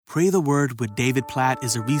Pray the Word with David Platt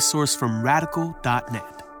is a resource from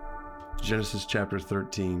radical.net. Genesis chapter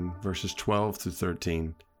 13, verses 12 through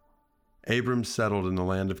 13. Abram settled in the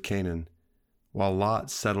land of Canaan, while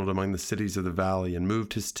Lot settled among the cities of the valley and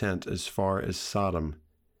moved his tent as far as Sodom.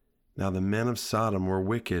 Now the men of Sodom were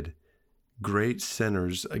wicked, great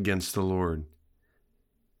sinners against the Lord.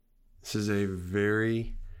 This is a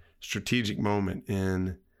very strategic moment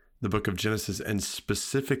in the book of Genesis, and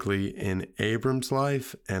specifically in Abram's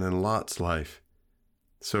life and in Lot's life.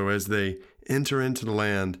 So as they enter into the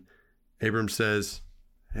land, Abram says,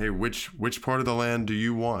 hey, which part of the land do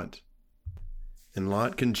you want? And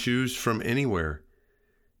Lot can choose from anywhere.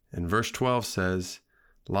 And verse 12 says,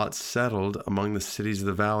 Lot settled among the cities of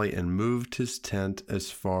the valley and moved his tent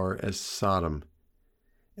as far as Sodom.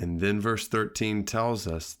 And then verse 13 tells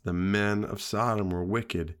us the men of Sodom were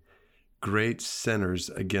wicked, great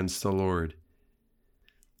sinners against the Lord.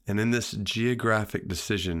 And in this geographic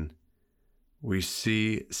decision, we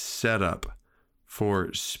see setup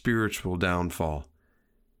for spiritual downfall.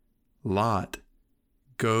 Lot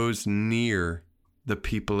goes near the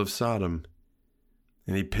people of Sodom,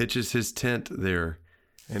 and he pitches his tent there,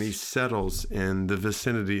 and he settles in the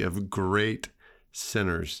vicinity of great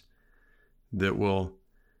sinners that will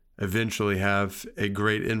eventually have a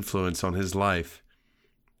great influence on his life.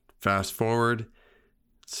 Fast forward,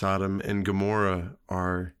 Sodom and Gomorrah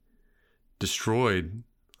are destroyed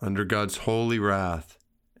under God's holy wrath,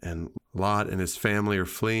 and Lot and his family are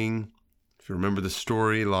fleeing. If you remember the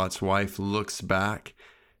story, Lot's wife looks back,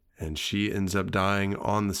 and she ends up dying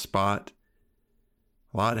on the spot.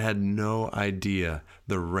 Lot had no idea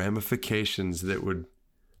the ramifications that would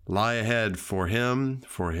lie ahead for him,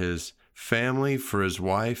 for his family, for his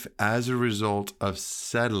wife, as a result of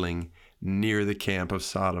settling near the camp of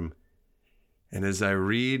Sodom. And as I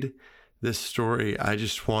read this story, I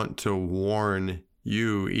just want to warn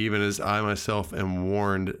you, even as I myself am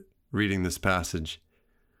warned reading this passage.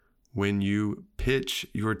 When you pitch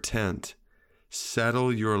your tent,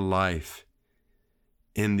 settle your life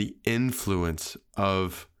in the influence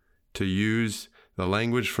of, to use the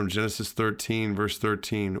language from Genesis 13, verse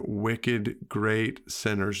 13, wicked, great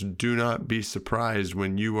sinners. Do not be surprised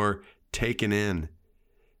when you are taken in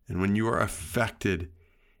and when you are affected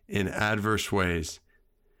in adverse ways.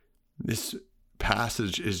 This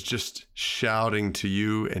passage is just shouting to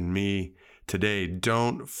you and me today.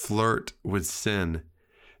 Don't flirt with sin.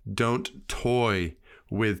 Don't toy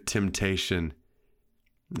with temptation.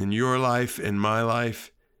 In your life, in my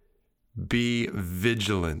life, be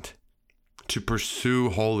vigilant to pursue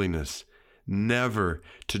holiness, never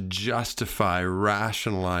to justify,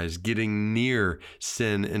 rationalize getting near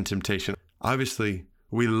sin and temptation. Obviously,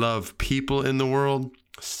 we love people in the world,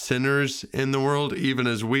 sinners in the world, even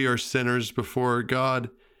as we are sinners before God.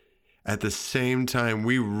 At the same time,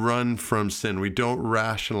 we run from sin. We don't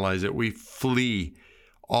rationalize it. We flee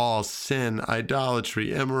all sin,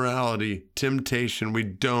 idolatry, immorality, temptation. We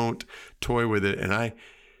don't toy with it. And I'm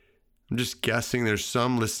just guessing there's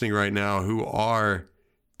some listening right now who are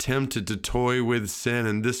tempted to toy with sin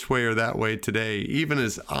in this way or that way today. Even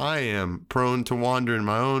as I am prone to wander in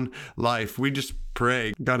my own life, we just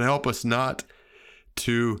pray, God, help us not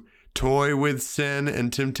to toy with sin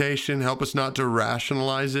and temptation. Help us not to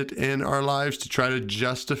rationalize it in our lives, to try to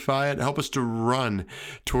justify it. Help us to run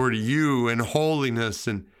toward you and holiness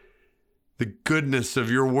and the goodness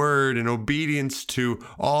of your word and obedience to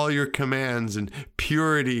all your commands and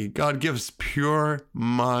purity. God, give us pure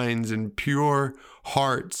minds and pure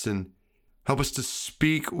hearts, and help us to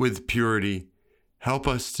speak with purity. Help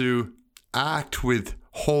us to act with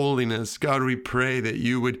holiness. God, we pray that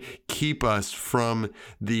you would keep us from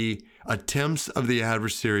the attempts of the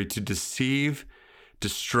adversary to deceive,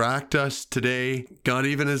 distract us today. God,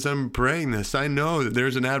 even as I'm praying this, I know that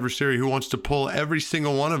there's an adversary who wants to pull every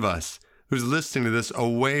single one of us who's listening to this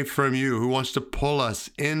away from you, who wants to pull us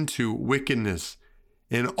into wickedness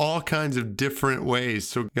in all kinds of different ways.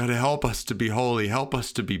 So God, help us to be holy. Help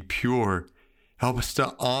us to be pure. Help us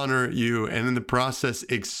to honor you, and in the process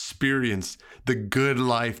experience the good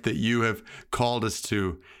life that you have called us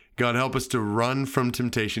to. God, help us to run from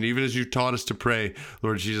temptation, even as you taught us to pray.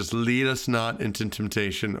 Lord Jesus, lead us not into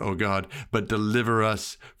temptation, O God, but deliver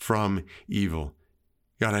us from evil.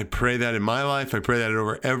 God, I pray that in my life. I pray that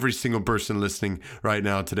over every single person listening right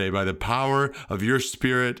now today. By the power of your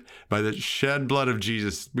Spirit, by the shed blood of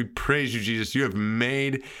Jesus, we praise you, Jesus. You have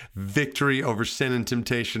made victory over sin and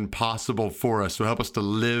temptation possible for us. So help us to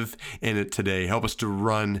live in it today. Help us to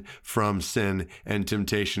run from sin and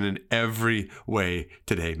temptation in every way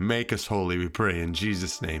today. Make us holy, we pray in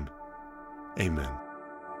Jesus' name. Amen.